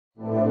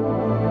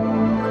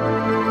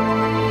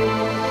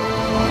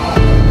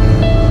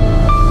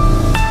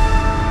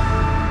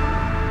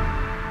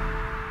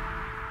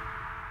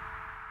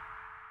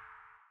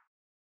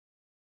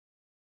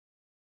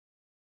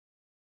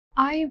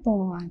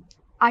ආයුබෝවන්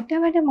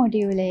අටවන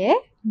මොඩියුලයේ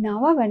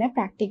නවවන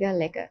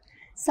ප්‍රැක්ටිකල් එක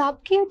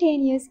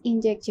සබ්කියුටේනියස්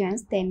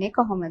ඉන්ජෙක්ෂන්ස් දෙන්නේ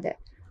කොහොමද?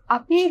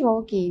 අපේ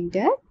රෝගීන්ට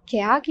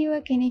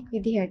caregiver කෙනෙක්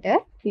විදිහට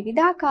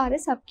විවිධාකාර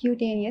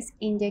සබ්කියුටේනියස්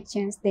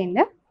ඉන්ජෙක්ෂන්ස් දෙන්න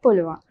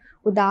පුළුවන්.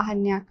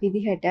 උදාහරණයක්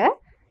විදිහට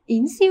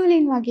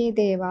ඉන්සියුලින් වගේ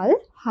දේවල්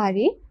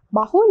හරි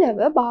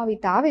බහුලව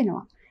භාවිතා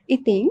වෙනවා.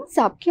 ඉතින්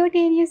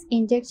සබ්කියුටේනියස්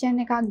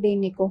ඉන්ජෙක්ෂන් එකක්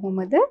දෙන්නේ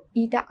කොහොමද?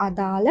 ඊට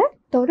අදාළ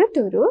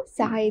තොරතුරු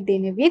සහය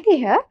දෙන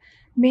විදිහ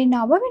මේ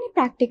නවවෙනි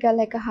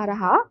ප්‍රැක්ටිකල් එක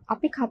හරහා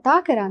අපි කතා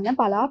කරන්න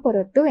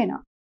බලාපොරොත්තු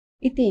වෙනවා.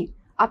 ඉතින්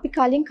අපි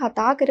කලින්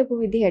කතා කරපු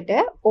විදිහට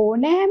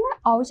ඕනෑම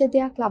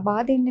ඖෂධයක්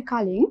ලබා දෙන්න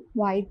කලින්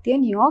වෛද්‍ය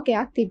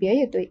නියෝගයක් තිබිය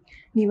යුතුයි.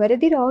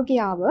 නිවැරදි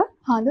රෝගියාව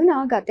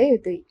හඳුනාගත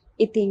යුතුයි.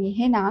 ඉතින්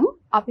එහෙනම්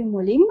අපි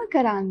මුලින්ම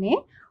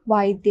කරන්නේ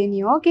වෛද්‍ය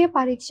නියෝගය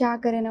පරීක්ෂා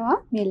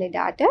කරනවා මේ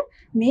ලෙඩට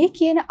මේ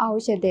කියන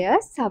ඖෂධය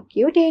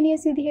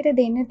සබ්කියුටේනියස් විදිහට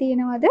දෙන්න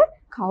තියෙනවද?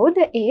 කවුද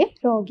ඒ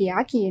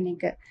රෝගියා කියන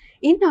එක.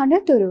 ඉන්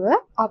අනතුරුව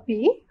අපි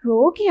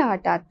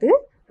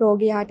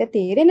රෝගියාට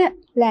තේරෙන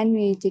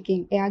ලැන්ග්වේජ්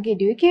එකකින් එයාගේ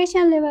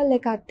এডুকেෂන් ලෙවල්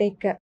එකත්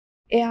එක්ක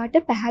එයාට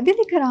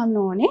පැහැදිලි කරන්න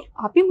ඕනේ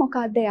අපි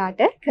මොකද්ද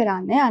එයාට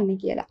කරන්න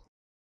යන්නේ කියලා.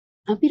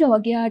 අපි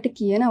රෝගියාට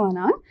කියනවා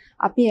නම්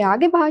අපි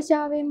එයාගේ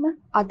භාෂාවෙන්ම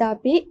අද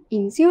අපි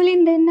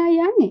ඉන්සියුලින්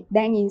දෙන්නයි යන්නේ.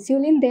 දැන්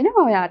ඉන්සියුලින්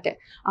දෙනවා ඔයාට.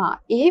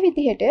 ඒ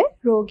විදිහට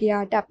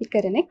රෝගියාට අපි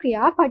කරන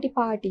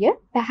ක්‍රියාපටිපාටිය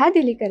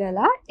පැහැදිලි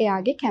කරලා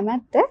එයාගේ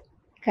කැමැත්ත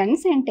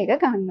කන්සෙන්ට් එක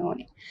ගන්න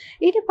ඕනේ.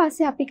 ඊට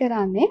පස්සේ අපි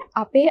කරන්නේ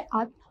අපේ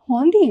අත්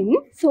හොඳින්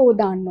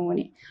සෝදන්න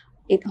ඕනේ.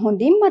 ඒත්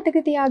හොඳින්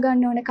මතක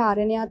තියාගන්න ඕන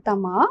කාරණයක්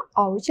තමයි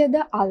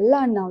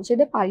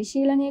ඖෂධ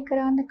පරිශීලනය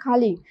කරන්න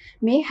කලින්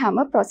මේ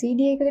හැම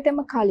ප්‍රොසීඩියර්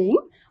එකකටම කලින්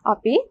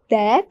අපි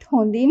දෑත්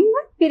හොඳින්ම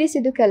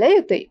පිරිසිදු කළ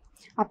යුතුයි.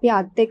 අපි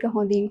අත් දෙක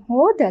හොඳින්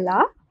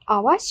හොදලා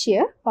අවශ්‍ය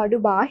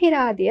බඩු බාහිර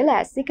ආදිය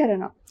ලෑස්ති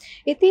කරනවා.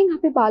 ඉතින්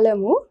අපි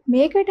බලමු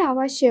මේකට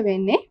අවශ්‍ය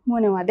වෙන්නේ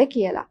මොනවද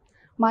කියලා.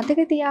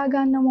 මතක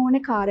තියාගන්න ඕන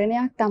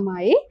කාරණයක්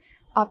තමයි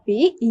අපි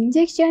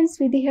ඉන්ජෙක්ෂන්ස්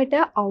විදිහට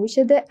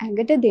ඖෂධ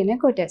ඇඟට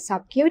දෙනකොට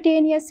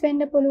සබ්කියුටේනියස්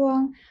වෙන්න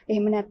පුළුවන්.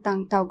 එහෙම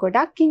නැත්නම් තව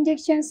ගොඩක්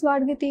ඉන්ජෙක්ෂන්ස්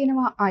වර්ග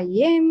තියෙනවා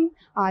IM,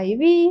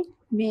 IV.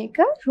 මේක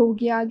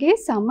රෝගියාගේ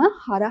සම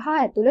හරහා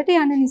ඇතුළට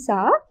යන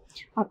නිසා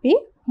අපි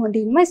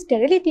හොඳින්ම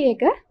ස්ටෙරිලිටි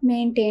එක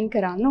මේන්ටේන්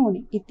කරන්න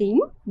ඕනේ.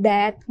 ඉතින්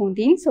දෑත්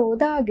හොඳින්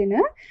සෝදාගෙන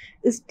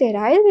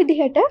ස්ටෙරයිල්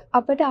විදිහට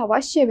අපට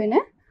අවශ්‍ය වෙන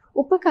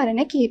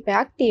උපකරණ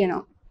කිහිපයක්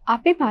තියෙනවා.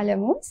 අපි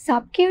බලමු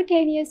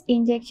සබ්කියුටේනියස්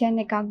ඉන්ජෙක්ෂන්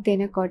එකක්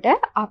දෙනකොට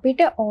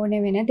අපිට ඕන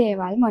වෙන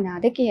දේවල්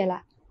මොනවාද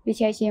කියලා.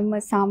 විශේෂයෙන්ම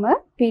සම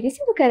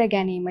පිරිසිදු කර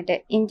ගැනීමට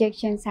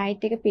ඉන්ජෙක්ෂන්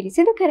සයිට් එක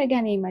පිරිසිදු කර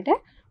ගැනීමට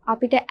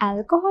අපිට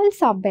ඇල්කොහොල්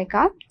සබ් එකක්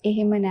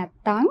එහෙම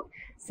නැත්නම්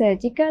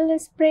සර්ජිකල්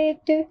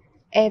ස්ප්‍රේට්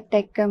ඒත්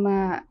එක්කම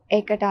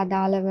ඒකට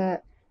අදාළව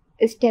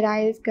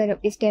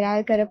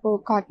ස්ටෙරයිල් කරපු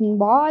කොටන්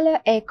බෝල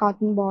ඒ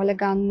කොටන් බෝල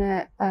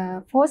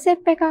ගන්න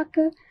ෆෝසෙප්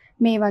එකක්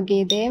මේ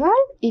වගේ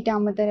දේවල් ඊට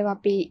අමතරව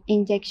අපි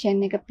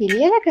ඉන්ජෙක්ෂන් එක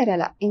පිළියෙල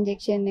කරලා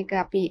ඉන්ජෙක්ෂන් එක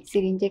අපි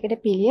සිරින්ජ් එකට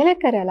පිළියෙල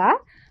කරලා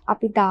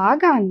අපි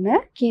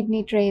දාගන්න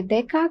කිඩ්නි ට්‍රේ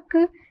දෙකක්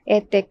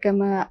ඒත්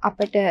එක්කම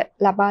අපිට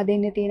ලබා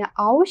දෙන්න තියෙන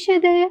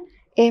ඖෂධය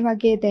ඒ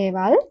වගේ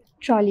දේවල්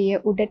ට්‍රොලිය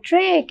උඩ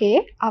ට්‍රේ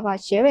එකේ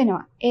අවශ්‍ය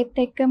වෙනවා.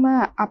 ඒත් එක්කම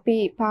අපි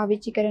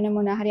පාවිච්චි කරන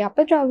මොන හරි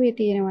අපද්‍රව්‍ය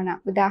තියෙනවා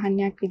නම්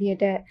උදාහරණයක්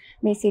විදිහට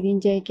මේ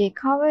සිරින්ජ් එකේ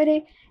කවරේ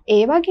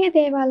ඒ වගේ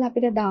දේවල්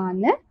අපිට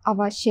දාන්න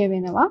අවශ්‍ය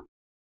වෙනවා.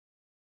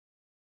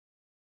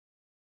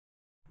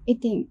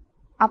 ඉතින්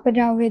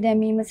අපද්‍රව්‍ය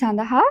දැමීම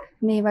සඳහා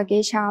මේ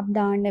වගේ ෂාප්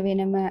දාන්න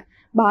වෙනම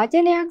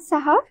භාජනයක්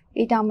සහ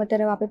ඊට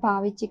අමතරව අපි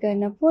පාවිච්චි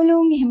කරන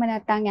පුළුන් එහෙම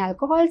නැත්නම්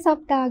ඇල්කොහොල් සබ්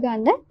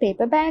දාගන්න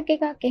පේපර් බෑග්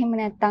එකක් එහෙම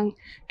නැත්නම්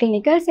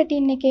ක්ලිනිකල්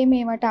සෙටින් එකේ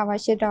මේවට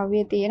අවශ්‍ය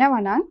ද්‍රව්‍ය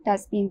තියෙනවා නම්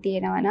ඩස්බින්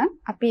තියෙනවා නම්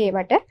අපි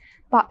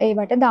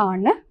ඒවට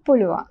දාන්න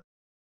පුළුවන්.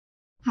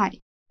 හරි.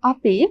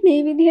 අපි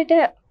මේ විදිහට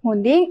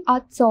හොඳින්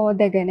අත්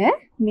සෝදගෙන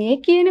මේ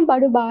කියන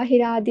බඩු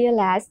බාහිර ආදිය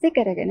ලෑස්ති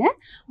කරගෙන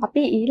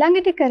අපි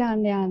ඊළඟට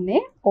කරන්න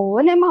යන්නේ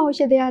ඕනෑම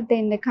ඖෂධයක්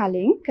දෙන්න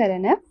කලින්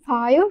කරන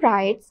 5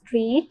 rights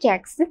 3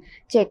 checks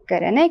check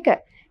කරන එක.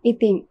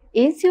 ඉතින්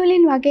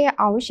ඉන්සියුලින් වගේ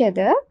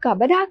ඖෂධ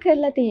ගබඩා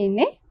කරලා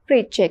තියෙන්නේ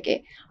ෆ්‍රිජ් එකේ.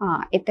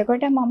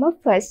 එතකොට මම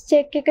ෆස්ට්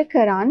චෙක් එක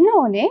කරන්න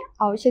ඕනේ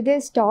ඖෂධය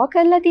ස්ටෝර්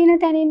කරලා තියෙන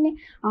තැනින්නේ.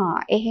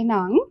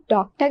 එහෙනම්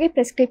ડોක්ටර්ගේ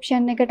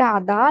ප්‍රෙස්ක්‍රිප්ෂන් එකට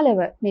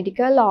අදාළව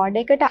මෙඩිකල්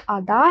ඕඩර් එකට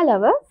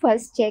අදාළව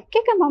ෆස්ට් චෙක්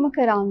එක මම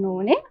කරන්න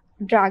ඕනේ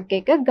ඩ්‍රග්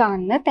එක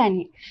ගන්න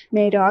තැනින්.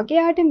 මේ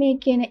රෝගියාට මේ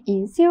කියන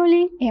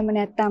ඉන්සියුලින් එහෙම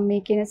නැත්නම්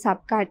මේ කියන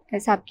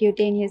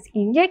සබ්කියුටේනියස්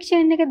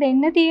ඉන්ජෙක්ෂන් එක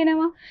දෙන්න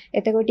තියෙනවා.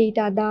 එතකොට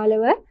ඊට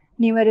අදාළව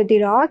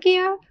නිවැරදි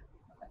රෝගියා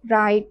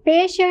right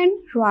patient,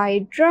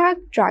 right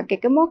drug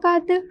එක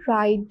මොකද්ද?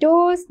 right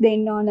dose,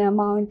 දෙන්න ඕන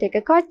amount එක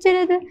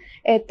කොච්චරද?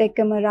 ඒත්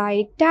එක්කම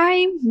right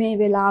time, මේ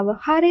වෙලාව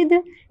හරියද?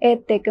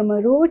 ඒත් එක්කම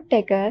route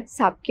එක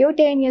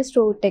subcutaneous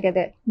route එකද?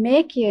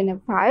 මේ කියන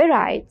 5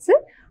 rights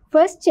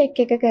first check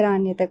එක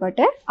කරන්නේ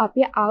එතකොට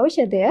අපි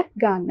ඖෂධය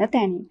ගන්න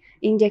තැනින්.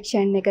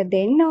 ඉන්ජෙක්ෂන් එක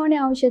දෙන්න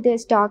ඕනේ ඖෂධය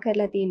ස්ටෝර්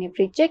කරලා තියෙන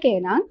ෆ්‍රිජ් එකේ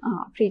නම්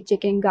ෆ්‍රිජ්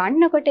එකෙන්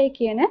ගන්නකොට ඒ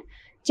කියන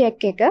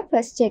check එක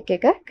first check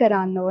එක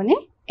කරන්න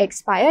ඕනේ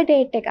expire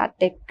date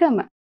එකත් එක්කම.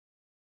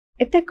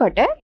 එතකොට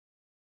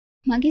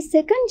මගේ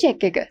second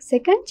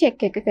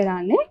check එක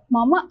කරන්නේ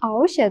මම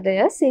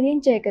ඖෂධය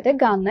syringe එකට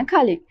ගන්න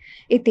කලින්.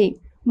 ඉතින්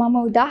මම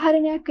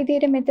උදාහරණයක්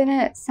විදිහට මෙතන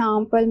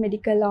sample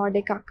medical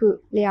order එකක්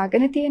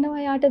ලියාගෙන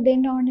තියෙනවා යාට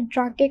දෙන්න ඕනේ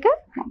drug එක.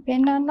 මම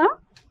පෙන්නන්නම්.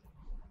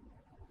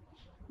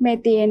 මේ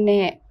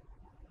තියෙන්නේ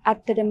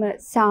ඇත්තටම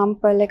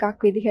sample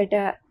එකක් විදිහට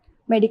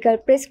medical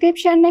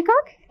prescription එකක්.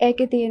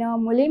 ඒකේ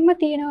තියෙනවා මුලින්ම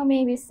තියෙනවා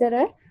මේ විස්තර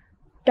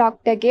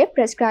doctor ගේ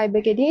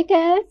prescriber ගේ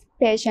details,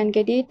 patient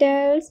ගේ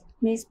details,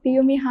 Miss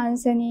Piyumi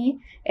Hansani,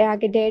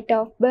 එයාගේ date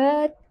of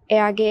birth,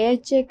 එයාගේ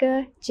age එක,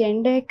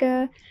 gender එක,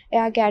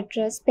 එයාගේ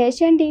address,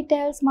 patient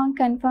details මම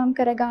confirm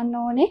කරගන්න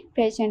ඕනේ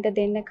patient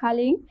දෙන්න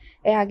කලින්.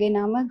 එයාගේ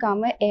නම,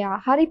 ගම, එයා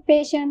හරි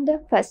patient ද,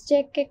 first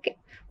check එක,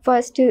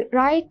 first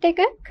right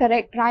එක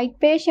correct right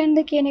patient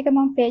ද කියන එක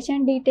මම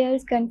patient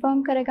details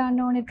confirm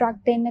කරගන්න ඕනේ drug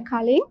දෙන්න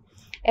කලින්.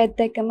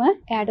 ඒත් එක්කම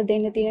එයාට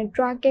දෙන්න තියෙන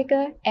drug එක,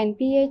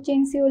 NPH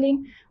insulin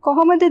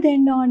කොහොමද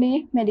දෙන්න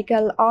ඕනේ,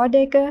 medical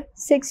order එක,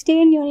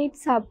 16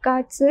 unit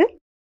subcards,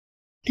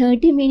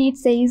 30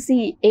 minutes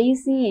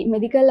AC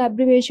medical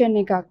abbreviation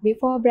එකක්,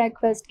 before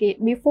breakfast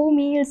before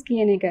meals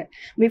කියන එක,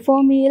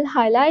 before meal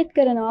highlight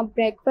කරනවා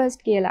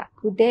breakfast කියලා.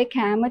 උදේ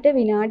කෑමට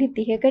විනාඩි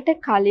 30කට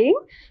කලින්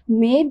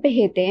මේ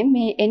බෙහෙතෙන්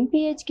මේ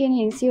NPH කියන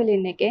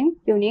insulin එකෙන්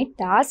unit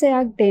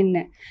 16ක් දෙන්න.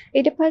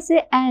 ඊට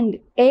පස්සේ and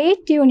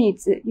 8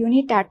 units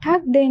unit 8ක්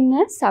දෙන්න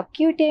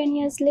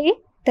subcutaneously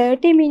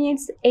 30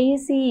 minutes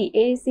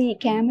AC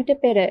කෑමට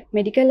පෙර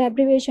medical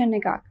abbreviation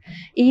එකක්.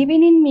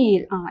 evening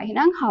meal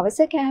එහෙනම් හවස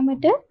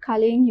කෑමට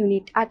කලින්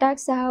unit 8ක්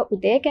සහ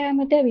උදේ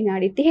කෑමට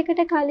විනාඩි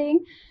 30කට කලින්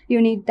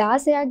unit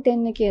 16ක්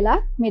දෙන්න කියලා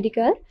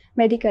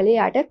medically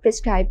යට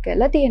prescribe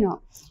කරලා තියෙනවා.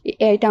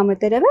 ඒට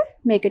අමතරව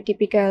මේක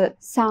typical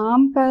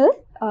sample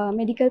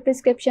medical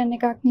prescription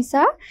එකක්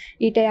නිසා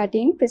ඊට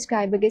යටින්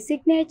prescriber ගේ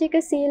signature එක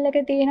seal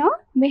එක තියෙනවා.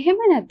 මෙහෙම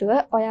නැතුව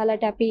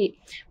ඔයාලට අපි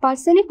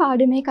පස්වෙනි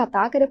පාඩමේ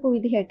කතා කරපු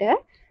විදිහට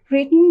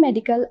written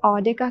medical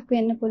order එකක්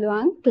වෙන්න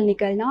පුළුවන්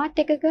clinical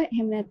note එකක,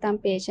 එහෙම නැත්නම්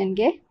patient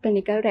ගේ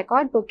clinical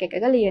record book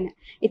එකක ලියන.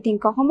 ඉතින්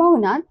කොහොම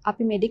වුණත්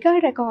අපි medical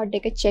record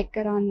එක check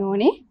කරන්න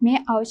ඕනේ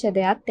මේ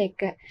ඖෂධයත්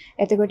එක්ක.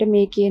 එතකොට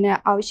මේ කියන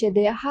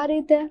ඖෂධය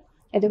හරිද?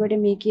 එතකොට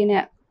මේ කියන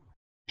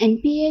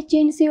NPH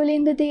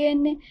insulin ද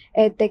තියෙන්නේ?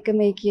 ඒත් එක්ක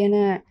මේ කියන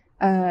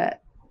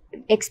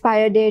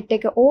expire date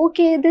එක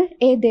ඕකේද?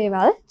 ඒ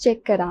දේවල්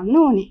check කරන්න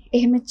ඕනේ.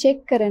 එහෙම check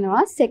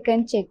කරනවා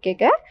second check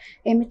එක.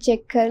 එහෙම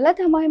check කරලා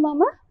තමයි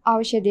මම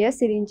ඖෂධය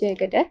syringe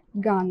එකට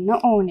ගන්න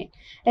ඕනේ.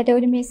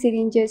 එතකොට මේ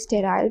syringe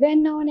sterile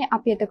වෙන්න ඕනේ.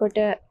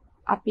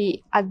 අපි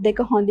අත් දෙක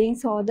හොඳින්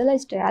සෝදලා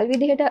sterile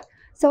විදිහට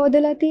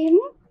සෝදලා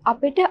තියෙන්නේ.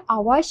 අපිට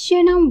අවශ්‍ය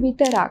නම්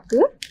විතරක්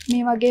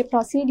මේ වගේ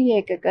procedure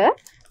එකක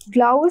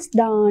gloves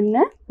දාන්න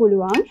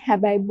පුළුවන්.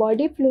 හැබැයි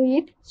body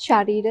fluid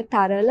ශරීර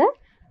තරල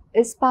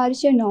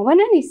ස්පර්ශ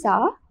නොවන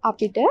නිසා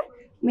අපිට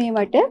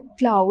මේවට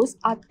gloves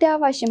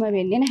අත්‍යවශ්‍යම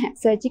වෙන්නේ නැහැ.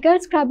 surgical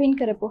scrubbing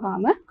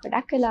කරපුවාම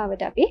ගොඩක්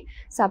වෙලාවට අපි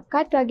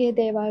subcut වගේ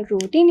දේවල්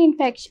routine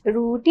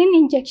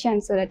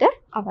injections වලට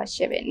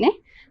අවශ්‍ය වෙන්නේ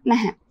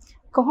නැහැ.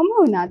 කොහොම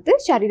වුණත්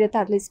ශරීර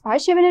තරල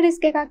ස්පර්ශ වෙන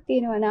risk එකක්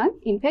තියෙනවා නම්,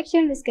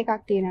 infection risk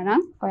එකක් තියෙනවා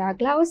නම් ඔයා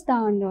gloves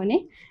දාන්න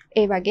ඕනේ.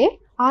 ඒ වගේ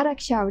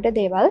ආරක්ෂාවට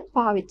දේවල්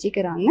පාවිච්චි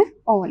කරන්න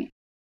ඕනේ.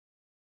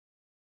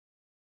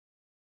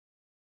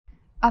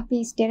 අපි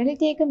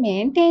sterility එක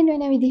maintain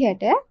වෙන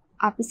විදිහට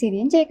අපි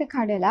syringe එක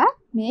කඩලා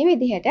මේ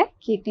විදිහට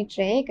kidney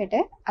tray එකට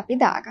අපි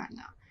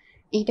දාගන්නවා.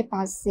 ඊට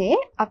පස්සේ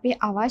අපි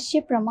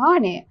අවශ්‍ය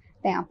ප්‍රමාණය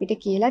දැන් අපිට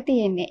කියලා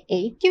තියෙන්නේ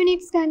 8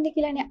 units ගන්න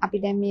කියලානේ. අපි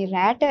දැන් මේ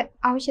රැට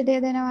ඖෂධය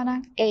දෙනවා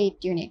නම්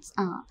 8 units.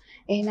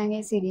 එහෙනම්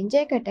ඒ syringe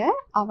එකට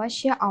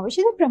අවශ්‍ය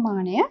ඖෂධ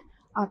ප්‍රමාණය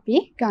අපි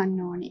ගන්න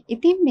ඕනේ.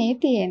 ඉතින් මේ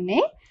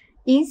තියෙන්නේ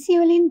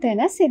insulin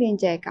දෙන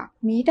syringe එකක්.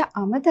 මීට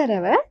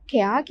අමතරව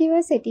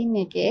caregiver setting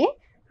එකේ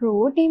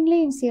routinely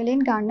insulin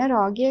ගන්න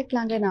රෝගියෙක්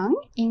ළඟ නම්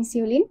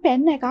insulin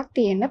pen එකක්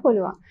තියෙන්න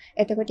පුළුවන්.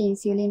 එතකොට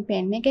insulin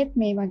pen එකෙත්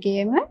මේ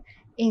වගේම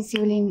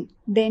insulin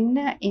දෙන්න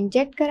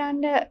inject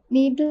කරන්න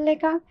needle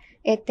එකක්,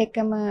 ඒත්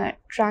එක්කම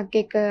drug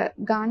එක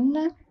ගන්න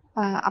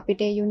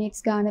අපිට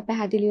units ගන්න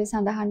පැහැදිලිව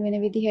සඳහන් වෙන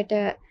විදිහට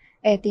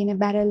තියෙන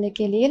barrel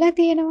එකේ ලියලා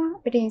තියෙනවා.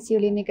 අපිට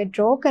insulin එක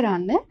draw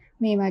කරන්න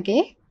මේ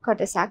වගේ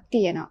කොටසක්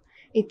තියෙනවා.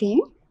 ඉතින්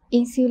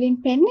insulin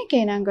pen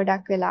එකේ නම්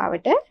ගොඩක්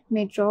වෙලාවට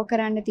මේ draw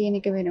කරන්න තියෙන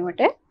එක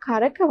වෙනුවට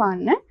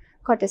කරකවන්න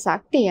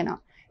කොටසක් තියෙනවා.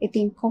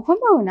 ඉතින් කොහොම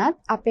වුණත්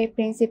අපේ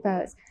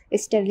principles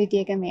sterility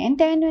එක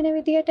maintain වෙන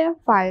විදියට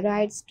file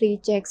rights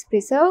pre-checks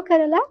preserve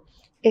කරලා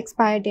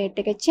expire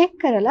date එක check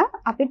කරලා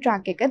අපි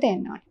drug එක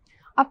දෙන්න ඕනේ.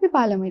 අපි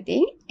බලමු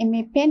ඉතින්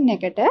මේ pen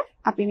එකට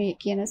අපි මේ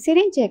කියන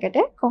syringe එකට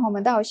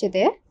කොහොමද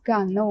ඖෂධය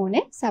ගන්න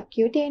ඕනේ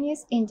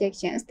subcutaneous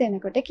injections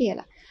දෙනකොට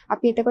කියලා.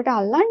 අපි එතකොට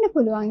අල්ලන්න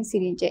පුළුවන්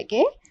syringe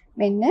එකේ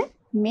මෙන්න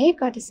මේ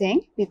කොටසෙන්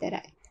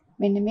විතරයි.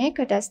 මෙන්න මේ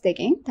කොටස්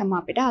දෙකෙන් තමයි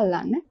අපිට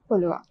අල්ලන්න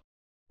පුළුවන්.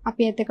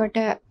 අපි එතකොට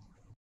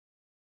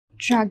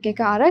drug එක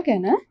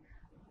අරගෙන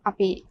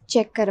අපි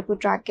check කරපු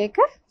drug එක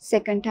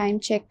second time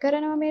check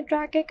කරනවා මේ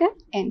drug එක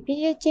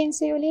NPH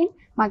insulin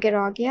මගේ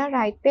රෝගියා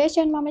right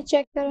patient මම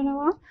check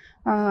කරනවා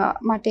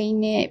මට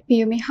ඉන්නේ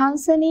Piyumi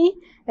Hansani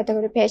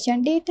එතකොට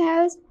patient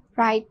details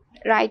right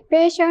right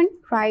patient,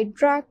 right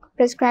drug,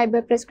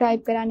 prescriber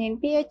prescribe කරන්නේ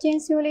NPH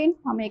insulin.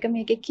 මම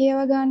මේකේ කියව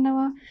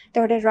ගන්නවා.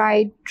 එතකොට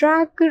right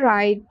drug,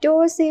 right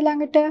dose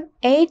ඊළඟට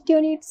 8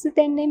 units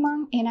දෙන්නේ මං.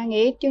 එහෙනම්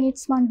 8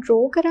 units මං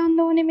draw කරන්න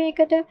ඕනේ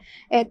මේකට.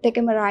 ඒත්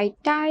එකම right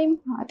time.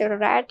 එතකොට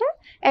රැට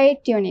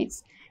 8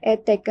 units.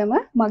 ඒත් එක්කම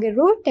මගේ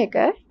route එක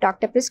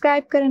doctor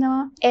prescribe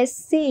කරනවා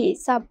SC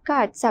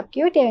subcut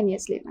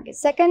subcutaneously. මගේ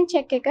second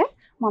check එක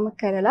මම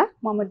කරලා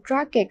මම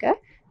drug එක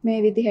මේ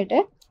විදිහට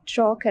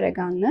draw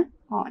කරගන්න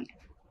ඕනේ.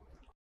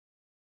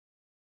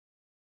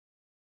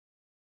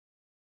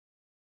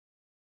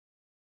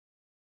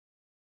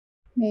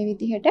 මේ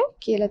විදිහට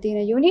කියලා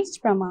තියෙන units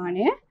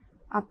ප්‍රමාණය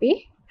අපි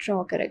draw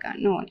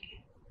කරගන්න ඕනේ.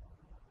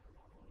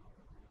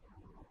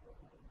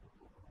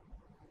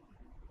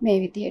 මේ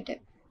විදිහට.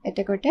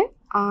 එතකොට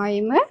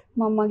ආයෙම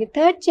මම මගේ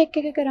third check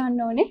එක කරන්න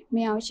ඕනේ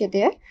මේ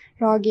ඖෂධය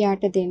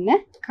රෝගියාට දෙන්න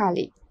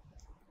කලින්.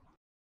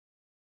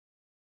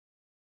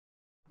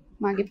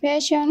 මගේ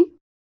patient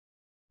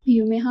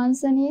යුමි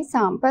හංසනී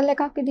sample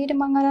එකක් විදිහට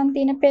මම අරන්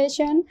තියෙන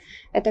patient.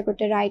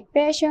 එතකොට right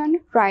patient,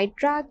 right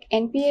drug,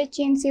 NPH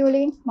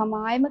insulin මම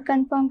ආයෙම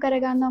confirm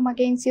කරගන්නවා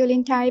මගේ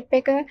insulin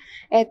type එක.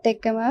 ඒත්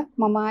එක්කම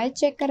මම ආයෙ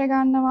check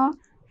කරගන්නවා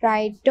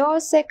right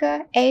dose එක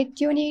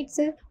 8 units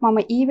මම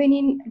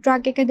evening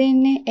drug එක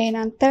දෙන්නේ.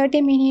 එහෙනම්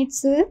 30 minutes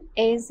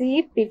AZ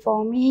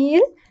before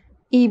meal,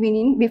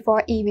 evening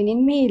before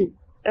evening meal.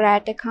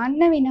 රැට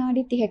කන්න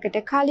විනාඩි 30කට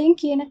කලින්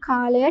කියන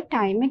කාලය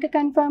time එක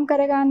confirm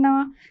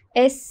කරගන්නවා.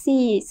 SC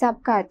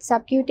subcut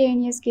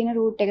subcutaneous කියන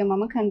route එක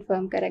මම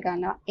confirm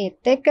කරගන්නවා.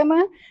 ඒත් එක්කම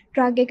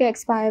drug එක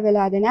expire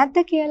වෙලාද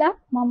නැද්ද කියලා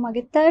මම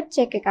මගේ third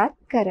check එකත්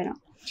කරනවා.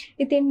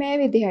 ඉතින් මේ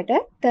විදිහට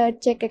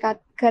third check එකත්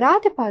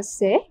කරාට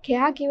පස්සේ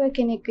caregiver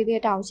කෙනෙක්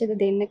විදිහට ඖෂධ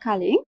දෙන්න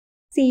කලින්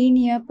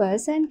senior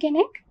person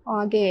කෙනෙක්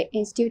ඔයාගේ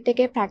institute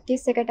එකේ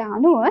practice එකට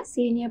අනුව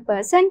senior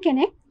person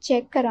කෙනෙක්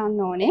check කරන්න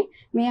ඕනේ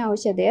මේ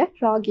ඖෂධය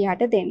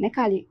රෝගියාට දෙන්න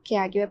කලින්.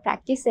 caregiver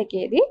practice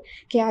එකේදී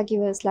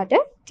caregiversලට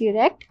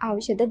direct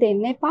ඖෂධ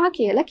දෙන්න එපා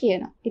කියලා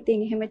කියනවා.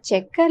 ඉතින් එහෙම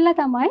check කරලා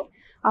තමයි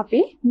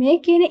අපි මේ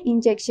කියන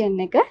injection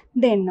එක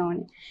දෙන්න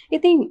ඕනේ.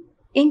 ඉතින්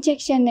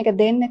injection එක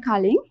දෙන්න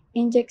කලින්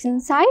injection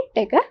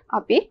site එක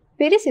අපි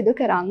පිරිසිදු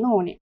කරන්න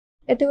ඕනේ.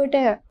 එතකොට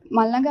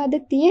මල් ළඟ අද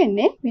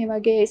තියෙන්නේ මේ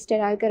වගේ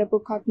ස්ටෙරයිල් කරපු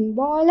cotton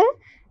ball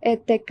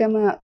ඒත් එක්කම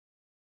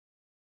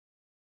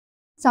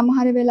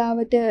සමහර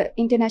වෙලාවට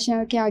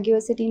international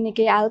caregiver setting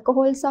එකේ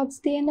alcohol swabs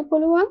තියෙන්න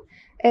පුළුවන්.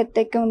 ඒත්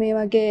එක්කම මේ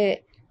වගේ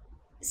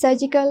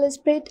surgical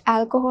sprit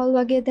alcohol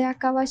වගේ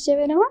දෙයක් අවශ්‍ය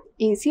වෙනවා.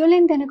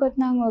 insulin දෙනකොට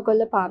නම්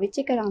ඔයගොල්ලෝ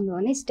පාවිච්චි කරන්න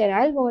ඕනේ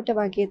sterile water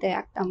වගේ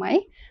දෙයක් තමයි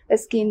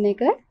skin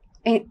එක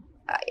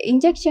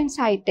injection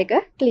site එක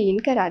clean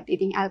කරද්දී.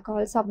 ඉතින්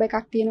alcohol swab එකක්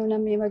තියෙනවා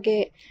නම් මේ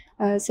වගේ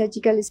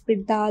surgical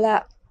sprit දාලා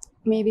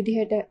මේ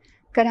විදිහට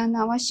කරන්න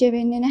අවශ්‍ය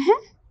වෙන්නේ නැහැ.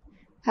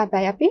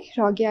 හැබැයි අපි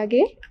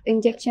රෝගියාගේ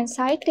injection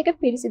site එක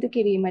පිරිසිදු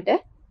කිරීමට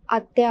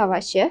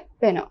අත්‍යවශ්‍ය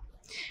වෙනවා.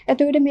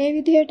 එතකොට මේ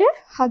විදිහට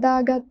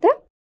හදාගත්ත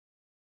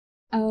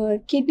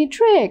kidney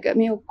tray එක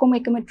මේ ඔක්කොම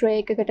එකම tray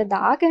එකකට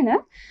දාගෙන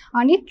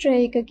අනිත් tray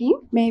එකකින්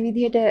මේ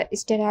විදිහට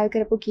sterile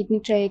කරපු kidney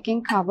tray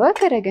එකෙන් cover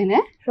කරගෙන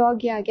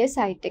රෝගියාගේ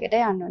site එකට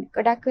යන්න ඕනේ.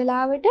 ගොඩක්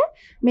වෙලාවට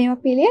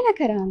මේවා පිළියෙල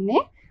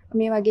කරන්නේ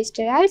මේ වගේ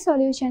sterile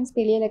solutions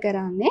පිළියෙල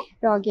කරන්නේ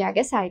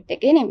රෝගියාගේ site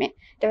එකේ නෙමෙයි.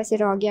 ඊට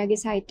පස්සේ රෝගියාගේ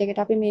site එකට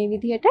අපි මේ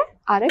විදිහට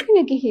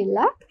අරගෙන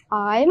ගිහිල්ලා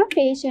ආයෙම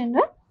patient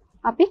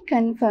අපි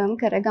confirm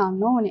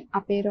කරගන්න ඕනේ.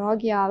 අපේ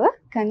රෝගියාව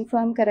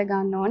confirm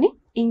කරගන්න ඕනේ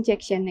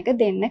injection එක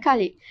දෙන්න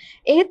කලින්.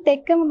 ඒත්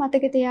එක්කම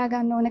මතක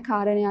තියාගන්න ඕන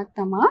කාරණයක්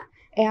තමයි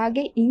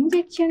එයාගේ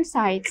injection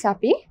sites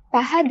අපි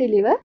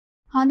පැහැදිලිව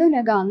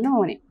හඳුනා ගන්න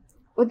ඕනේ.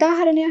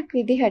 උදාහරණයක්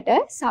විදිහට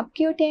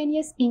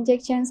subcutaneous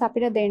injections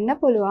අපිට දෙන්න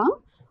පුළුවන්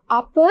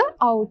upper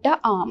outer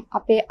arm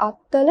අපේ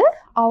අත්වල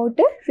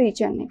outer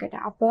region එකට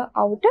upper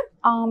outer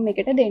arm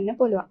එකට දෙන්න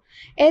පුළුවන්.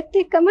 ඒත්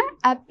එක්කම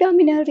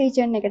abdominal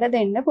region එකට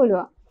දෙන්න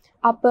පුළුවන්.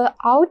 upper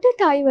outer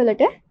thigh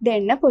වලට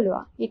දෙන්න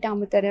පුළුවන්. ඊට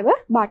අමතරව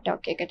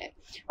buttock එකට.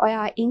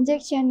 ඔයා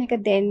injection එක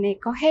දෙන්නේ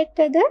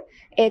කොහෙටද?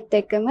 ඒත්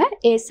එක්කම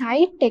ඒ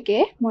site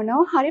එකේ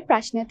මොනවා හරි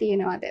ප්‍රශ්න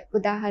තියෙනවද?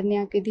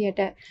 උදාහරණයක්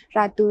විදිහට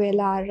රතු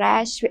වෙලා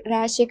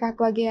rash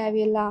එකක් වගේ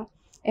ඇවිල්ලා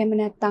එහෙම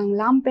නැත්නම්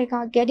lump එකක්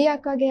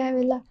ගැඩියක් වගේ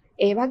ඇවිල්ලා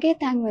ඒ වගේ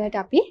තැන් වලට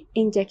අපි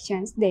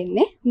injections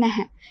දෙන්නේ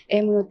නැහැ.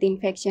 එහෙම වුණොත්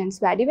infections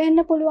වැඩි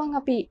වෙන්න පුළුවන්.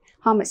 අපි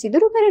හැම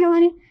සිදුරු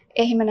කරනවානේ.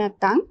 එහෙම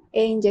නැත්නම්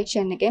ඒ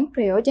injection එකෙන්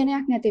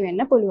ප්‍රයෝජනයක් නැති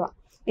වෙන්න පුළුවන්.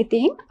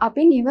 ඉතින්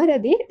අපි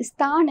නිවැරදි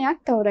ස්ථානයක්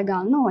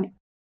තෝරගන්න ඕනේ.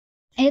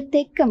 ඒත්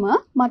එක්කම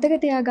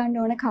මතක තියාගන්න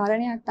ඕන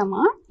කාරණයක්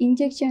තමයි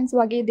injections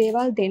වගේ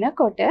දේවල්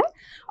දෙනකොට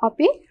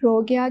අපි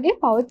රෝගියාගේ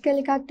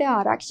පෞද්ගලිකත්වය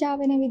ආරක්ෂා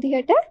වෙන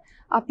විදිහට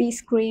අපි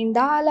ස්ක්‍රීන්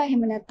දාලා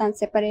එහෙම නැත්නම්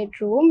separate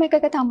room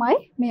එකක තමයි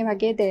මේ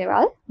වගේ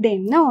දේවල්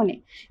දෙන්න ඕනේ.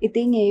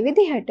 ඉතින් ඒ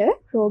විදිහට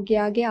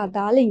රෝගියාගේ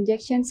අදාළ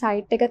injection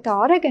site එක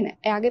තෝරගෙන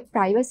එයාගේ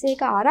privacy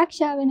එක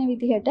ආරක්ෂා වෙන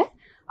විදිහට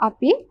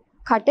අපි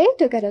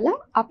කටයුතු කරලා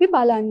අපි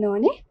බලන්න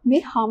ඕනේ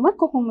මේ හැම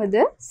කොහොමද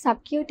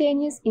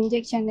subcutaneous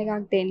injection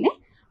එකක් දෙන්නේ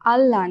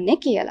අල්ලන්නේ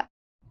කියලා.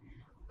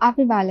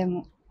 අපි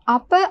බලමු.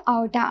 upper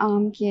outer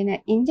arm කියන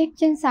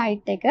injection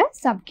site එක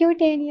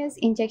subcutaneous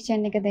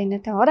injection එක දෙන්න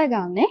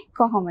තෝරගන්නේ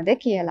කොහොමද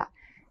කියලා.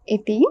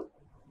 ඉතින්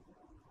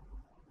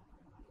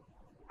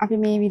අපි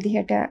මේ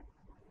විදිහට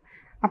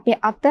අපේ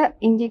අත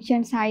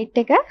ඉන්ජෙක්ෂන් සයිට්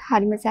එක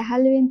හරිම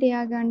සැහැල්ලුවෙන්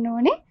තියාගන්න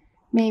ඕනේ.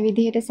 මේ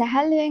විදිහට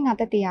සැහැල්ලුවෙන්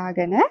අත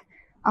තියාගෙන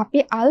අපි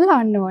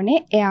අල්ලන්න ඕනේ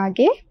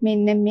එයාගේ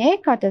මෙන්න මේ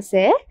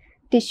කොටසේ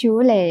ටිෂු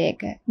ලේයර්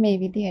එක.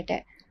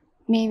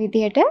 මේ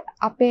විදිහට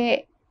අපේ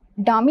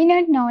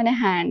ඩොමිනන්ට් නොවන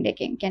හෑන්ඩ්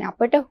එකෙන් කියන්නේ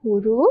අපිට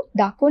හුරු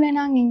දකුණ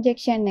නම්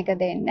ඉන්ජෙක්ෂන් එක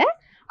දෙන්න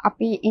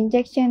අපි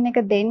ඉන්ජෙක්ෂන් එක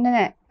දෙන්න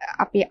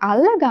අපි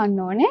අල්ල ගන්න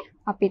ඕනේ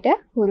අපිට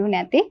හුරු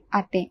නැති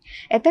අතින්.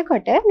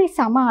 එතකොට මේ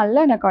සම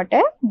අල්ලනකොට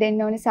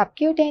දෙන්න ඕනේ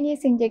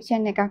සබ්කියුටේනියස්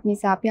ඉන්ජෙක්ෂන් එකක්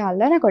නිසා අපි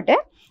අල්ලනකොට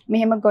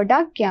මෙහෙම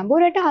ගොඩක්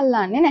ගැඹුරට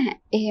අල්ලන්නේ නැහැ.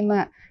 එහෙම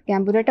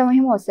ගැඹුරට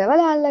මෙහෙම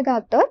ඔසවලා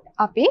අල්ලගත්තොත්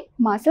අපි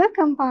මසල්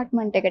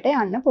කම්පාර්ට්මන්ට් එකට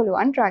යන්න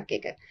පුළුවන් ඩ්‍රග්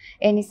එක.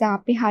 ඒ නිසා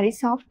අපි හරි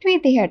සොෆ්ට්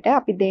විදිහට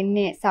අපි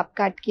දෙන්නේ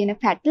සබ්කට් කියන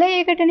ෆැට්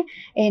ලේයර් එකටනේ.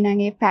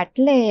 එහෙනම් මේ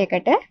ෆැට් ලේයර්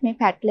එකට මේ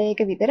ෆැට් ලේයර්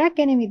එක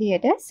විතරක් එන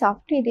විදිහට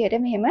සොෆ්ට්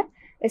විදිහට මෙහෙම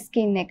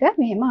ස්කින් එක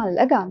මෙහෙම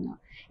අල්ල ගන්නවා.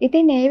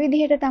 ඉතින් මේ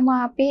විදිහට තමයි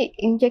අපි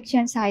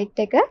ඉන්ජෙක්ෂන්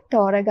සයිට් එක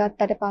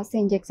තෝරගත්තට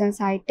පස්සේ ඉන්ජෙක්ෂන්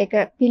සයිට් එක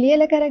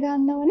පිළියෙල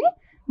කරගන්න ඕනේ.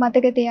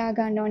 මතක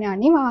තියාගන්න ඕනේ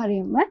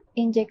අනිවාර්යයෙන්ම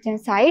ඉන්ජෙක්ෂන්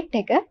සයිට්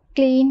එක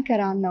ක්ලීන්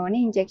කරන්න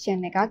ඕනේ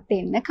ඉන්ජෙක්ෂන් එකක්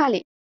දෙන්න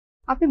කලින්.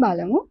 අපි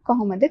බලමු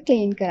කොහොමද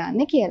ක්ලීන්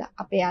කරන්න කියලා.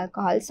 අපේ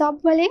ඇල්කොහොල්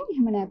සොබ් වලින්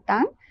එහෙම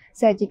නැත්නම්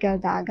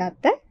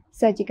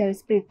සර්ජිකල්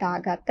ස්ප්‍රිට්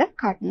දාගත්ත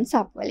කටන්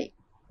සොබ් වලින්.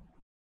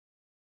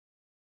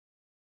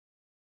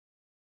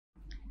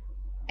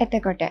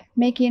 එතකොට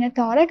මේ කියන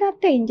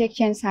තෝරගත්ත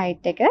ඉන්ජෙක්ෂන්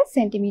සයිට් එක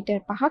සෙන්ටිමීටර්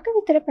 5ක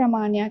විතර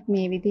ප්‍රමාණයක්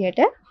මේ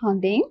විදිහට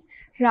හොඳින්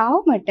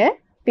රවුමට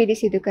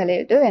පිරිසිදු කළ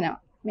යුතු වෙනවා.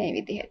 මේ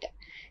විදිහට.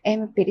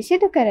 එහෙම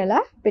පිරිසිදු කරලා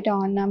අපිට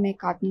ඕනනම් මේ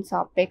කටන්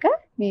සොප් එක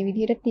මේ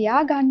විදිහට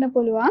තියා ගන්න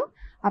පුළුවන්.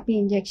 අපි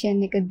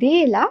ඉන්ජෙක්ෂන් එක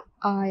දීලා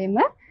ආයෙම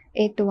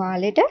ඒ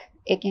තුවාලෙට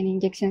ඒ කියන්නේ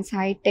ඉන්ජෙක්ෂන්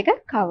සයිට් එක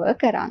කවර්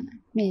කරන්න.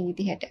 මේ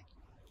විදිහට.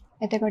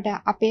 එතකොට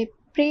අපේ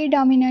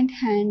ප්‍රීඩොමිනන්ට්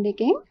හෑන්ඩ්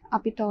එකෙන්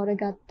අපි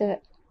තෝරගත්ත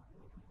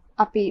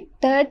අපි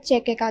තර්ඩ්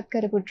චෙක් එකක්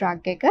කරපු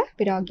ඩ්‍රග් එක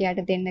අපි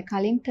රෝගියාට දෙන්න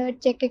කලින්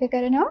තර්ඩ් චෙක් එක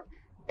කරනවා.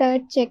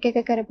 තර්ඩ් චෙක්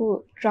එක කරපු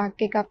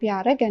ඩ්‍රග් එක අපි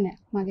අරගෙන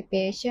මගේ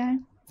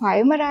patient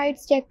 5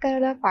 rights check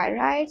කරලා 5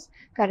 rights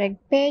correct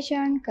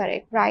patient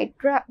correct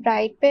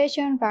right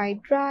patient right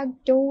drug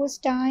dose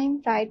time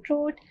right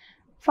route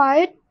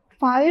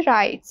 5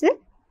 rights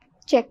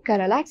check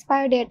කරලා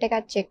expire date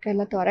එකත් check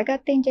කරලා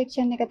තෝරගත්ත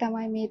injection එක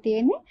තමයි මේ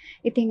තියෙන්නේ.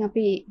 ඉතින්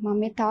අපි මම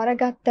මේ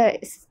තෝරගත්ත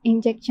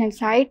injection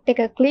site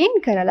එක clean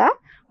කරලා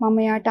මම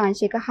යාට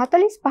අංශයක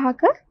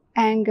 45ක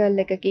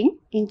angle එකකින්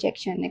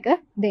injection එක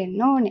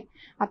දෙන්න ඕනේ.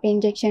 අපි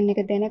injection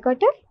එක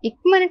දෙනකොට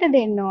ඉක්මනට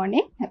දෙන්න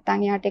ඕනේ.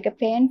 නැත්නම් යාට ඒක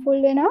painful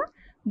වෙනවා.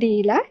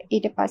 දීලා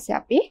ඊට පස්සේ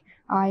අපි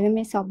ආයෙම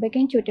මේ සබ්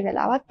එකෙන් චුටි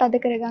වෙලාවත් අද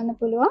කරගන්න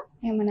පුළුවන්.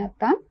 එහෙම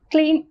නැත්නම්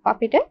clean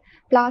අපිට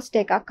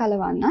ප්ලාස්ටර් එකක්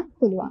අලවන්නත්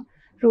පුළුවන්.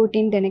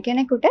 රූටින් දෙන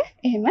කෙනෙකුට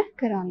එහෙම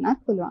කරන්නත්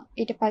පුළුවන්.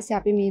 ඊට පස්සේ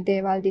අපි මේ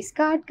දේවල්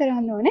discard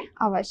කරන්න ඕනේ.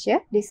 අවශ්‍ය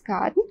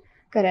discard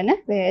කරන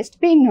waste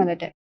bin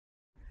වලට.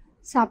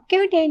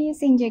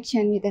 සබ්කියුටේනියස්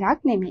ඉන්ජෙක්ෂන් විතරක්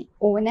නෙමෙයි.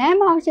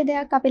 ඕනෑම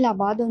ඖෂධයක් අපි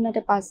ලබා දුන්නට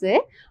පස්සේ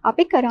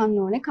අපි කරන්න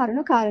ඕනේ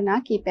කරුණු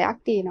කාරණා කීපයක්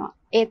තියෙනවා.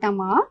 ඒ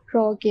තමා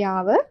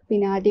රෝගියාව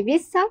විනාඩි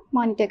 20ක්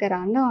මොනිටර්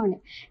කරන්න ඕනේ.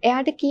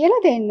 එයාට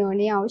කියලා දෙන්න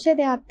ඕනේ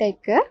ඖෂධයත්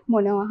එක්ක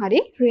මොනවා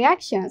හරි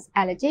රියැක්ෂන්ස්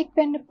ඇලර්ජික්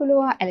වෙන්න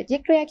පුළුවන්,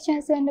 ඇලර්ජික්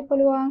රියැක්ෂන්ස් වෙන්න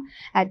පුළුවන්,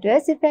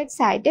 ඇඩ්වර්ස් ඉෆෙක්ට්ස්,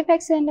 සයිඩ්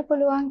ඉෆෙක්ට්ස් වෙන්න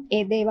පුළුවන්.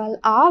 ඒ දේවල්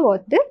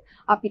ආවොත්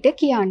අපිට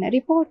කියන්න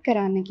රිපෝට්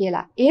කරන්න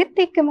කියලා. ඒත්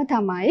එක්කම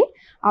තමයි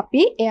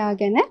අපි එයා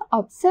ගැන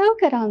ඔබ්සර්ව්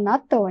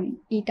කරන්නත් ඕනේ.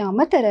 ඊට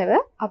අමතරව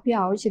අපි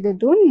ඖෂධ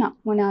දුන්නා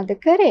මොනවාද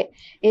කරේ?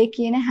 ඒ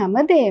කියන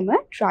හැමදේම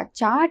ඩ්‍රග්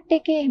chart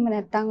එකේ එහෙම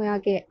නැත්නම්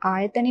ඔයාගේ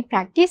ආයතනයේ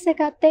ප්‍රැක්ටිස්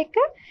එකත් එක්ක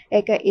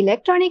ඒක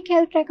ඉලෙක්ට්‍රොනික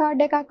හෙල්ත්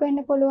රෙකෝඩ් එකක්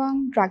වෙන්න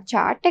පුළුවන්, ඩ්‍රග්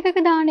chart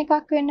එකක දාන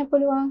එකක් වෙන්න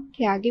පුළුවන්,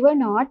 caregiver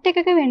note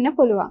එකක වෙන්න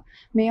පුළුවන්.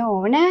 මේ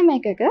ඕනෑම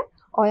එකක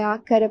ඔයා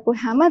කරපු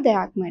හැම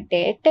දෙයක්ම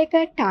ඩේට් එක,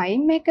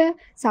 ටයිම් එක,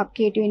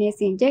 සබ්කියුටේනියස්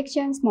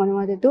ඉන්ජෙක්ෂන්ස්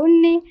මොනවද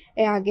දුන්නේ,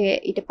 එයාගේ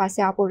ඊට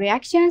පස්සේ ආපු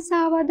රියැක්ෂන්ස්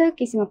ආවද,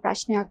 කිසිම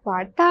ප්‍රශ්නයක්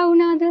වාර්තා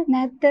වුණාද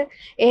නැද්ද,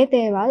 ඒ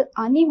දේවල්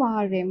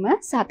අනිවාර්යයෙන්ම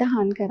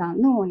සටහන්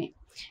කරන්න ඕනේ.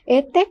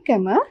 ඒත්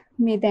එක්කම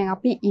මේ දැන්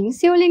අපි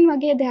ඉන්සියුලින්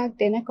වගේ දෙයක්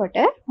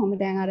දෙනකොට මම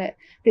දැන් අර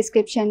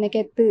ප්‍රිස්ක්‍රිප්ෂන්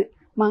එකෙත්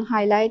මම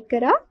highlight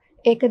කරා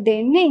ඒක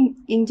දෙන්නේ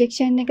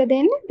ඉන්ජෙක්ෂන් එක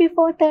දෙන්නේ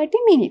before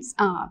 30 minutes.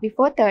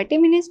 Before 30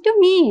 minutes to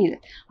meal.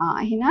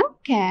 එහෙනම්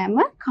කෑම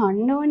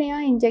කන්න ඕනේ.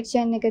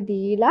 ඉන්ජෙක්ෂන් එක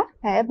දීලා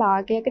පැය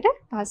භාගයකට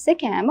පස්සේ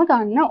කෑම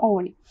ගන්න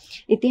ඕනේ.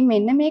 ඉතින්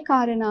මෙන්න මේ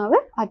කාරණාව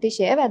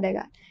අතිශය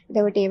වැදගත්.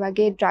 එතකොට මේ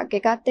වගේ ඩ්‍රග්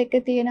එකත් එක්ක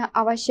තියෙන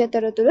අවශ්‍ය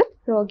තොරතුරු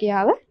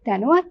රෝගියාව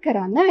දැනුවත්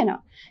කරන්න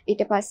වෙනවා.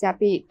 ඊට පස්සේ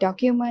අපි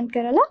ડોකියුමන්ට්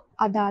කරලා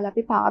අදාළ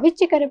අපි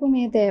පාවිච්චි කරපු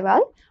මේ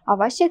දේවල්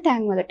අවශ්‍ය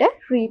තැන්වලට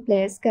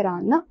රීප්ලේස්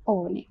කරන්න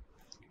ඕනේ.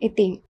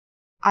 ඉතින්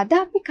අද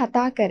අපි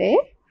කතා කරේ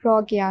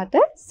රෝගියාට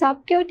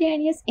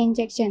සබ්කියුටේනියස්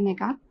ඉන්ජෙක්ෂන්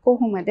එකක්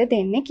කොහොමද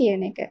දෙන්නේ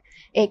කියන එක.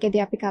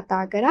 ඒකෙදි අපි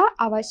කතා කරා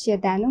අවශ්‍ය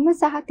දැනුම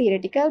සහ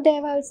තියරිටිකල්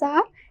දේවල්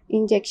සහ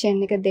ඉන්ජෙක්ෂන්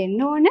එක දෙන්න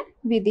ඕන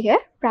විදිහ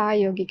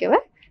ප්‍රායෝගිකව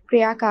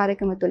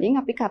ක්‍රියාකාරකම තුලින්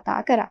අපි කතා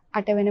කරා.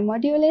 8 වෙනි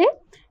මොඩියුලේ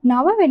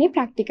 9 වෙනි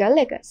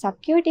ප්‍රැක්ටිකල් එක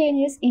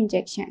සබ්කියුටේනියස්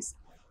ඉන්ජෙක්ෂන්ස්.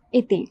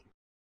 ඉතින්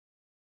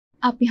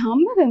අපි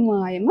හම්බ වෙමු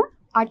ආයෙම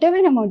 8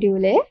 වෙනි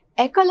මොඩියුලේ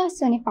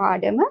 11 වෙනි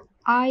පාඩම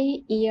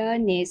eye, ear,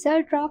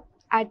 nasal drop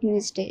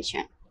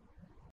administration.